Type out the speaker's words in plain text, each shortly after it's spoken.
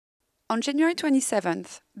On January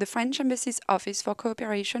 27th, the French Embassy's Office for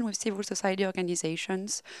Cooperation with Civil Society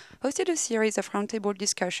Organizations hosted a series of roundtable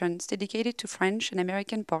discussions dedicated to French and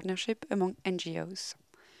American partnership among NGOs.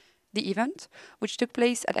 The event, which took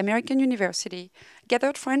place at American University,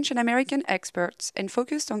 gathered French and American experts and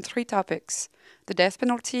focused on three topics: the death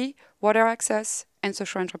penalty, water access, and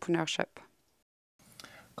social entrepreneurship.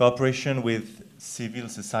 Cooperation with civil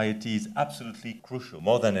society is absolutely crucial,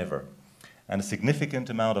 more than ever. And a significant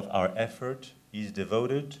amount of our effort is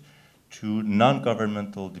devoted to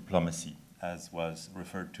non-governmental diplomacy, as was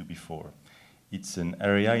referred to before. It's an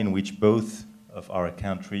area in which both of our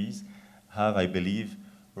countries have, I believe,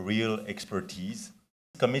 real expertise.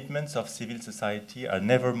 Commitments of civil society are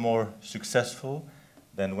never more successful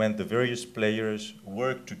than when the various players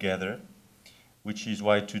work together, which is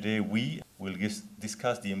why today we will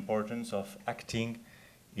discuss the importance of acting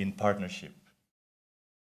in partnership.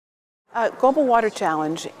 Global Water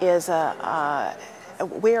Challenge is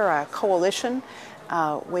we are a coalition.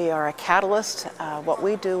 We are a catalyst. What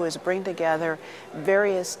we do is bring together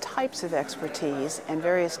various types of expertise and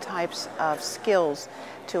various types of skills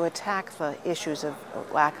to attack the issues of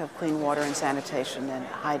lack of clean water and sanitation and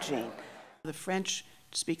hygiene. The French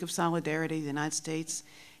speak of solidarity. The United States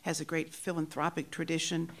has a great philanthropic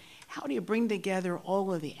tradition. How do you bring together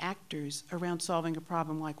all of the actors around solving a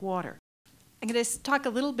problem like water? I'm going to talk a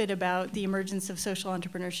little bit about the emergence of social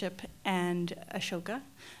entrepreneurship and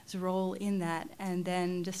Ashoka's role in that, and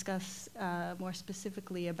then discuss more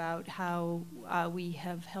specifically about how we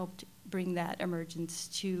have helped bring that emergence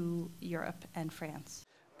to Europe and France.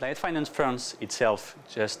 Planet Finance France itself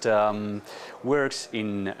just works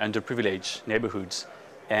in underprivileged neighborhoods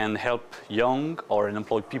and help young or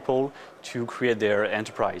unemployed people to create their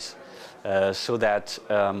enterprise so that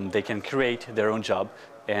they can create their own job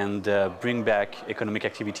and bring back economic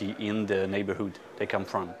activity in the neighborhood they come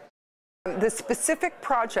from. The specific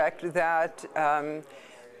project that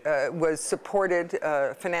was supported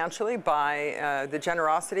financially by the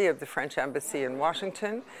generosity of the French Embassy in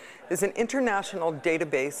Washington is an international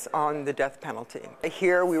database on the death penalty.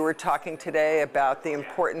 Here we were talking today about the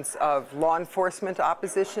importance of law enforcement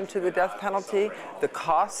opposition to the death penalty, the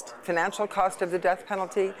cost, financial cost of the death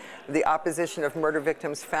penalty, the opposition of murder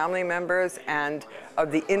victims' family members, and of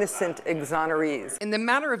the innocent exonerees. In the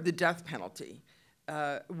matter of the death penalty,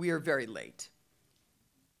 we are very late.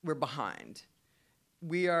 We're behind.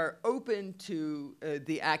 We are open to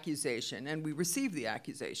the accusation, and we receive the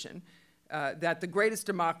accusation, that the greatest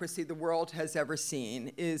democracy the world has ever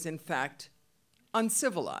seen is, in fact,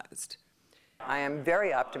 uncivilized. I am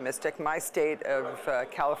very optimistic. My state of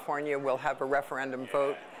California will have a referendum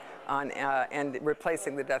vote on and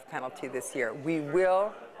replacing the death penalty this year. We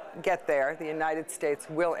will get there. The United States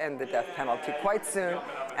will end the death penalty quite soon,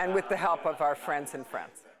 and with the help of our friends in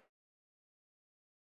France.